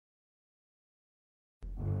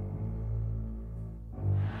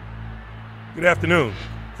Good afternoon.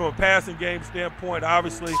 From a passing game standpoint,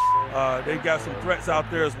 obviously, they've got some threats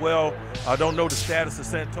out there as well. I don't know the status of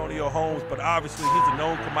Santonio Holmes, but obviously he's a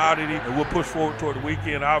known commodity, and we'll push forward toward the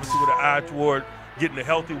weekend, obviously with an eye toward getting the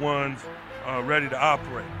healthy ones ready to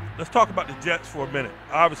operate. Let's talk about the Jets for a minute.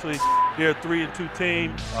 Obviously, they're a 3-2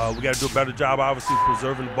 team. We got to do a better job, obviously,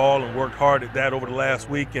 preserving the ball, and worked hard at that over the last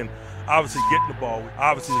week. And obviously, getting the ball.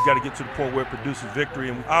 Obviously, you got to get to the point where it produces victory.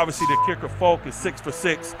 And obviously, the kicker Folk is 6 for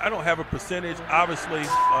 6. I don't have a percentage. Obviously,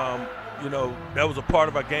 that was a part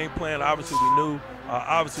of our game plan. Obviously, we knew.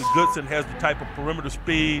 Obviously, Goodson has the type of perimeter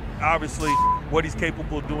speed. Obviously, what he's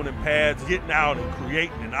capable of doing in pads, getting out and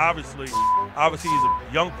creating. And obviously he's a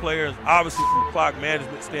young player. Obviously, from a clock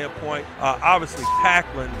management standpoint, obviously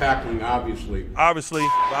tackling. Obviously, a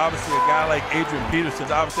guy like Adrian Peterson.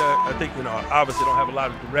 Obviously, I think obviously don't have a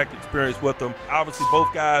lot of direct experience with him. Obviously,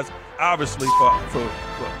 both guys. Obviously, for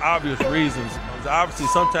obvious reasons. Obviously,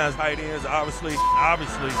 sometimes tight ends. Obviously.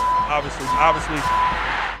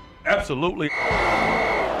 Absolutely.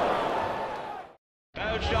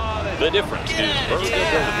 The difference is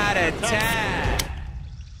vertical.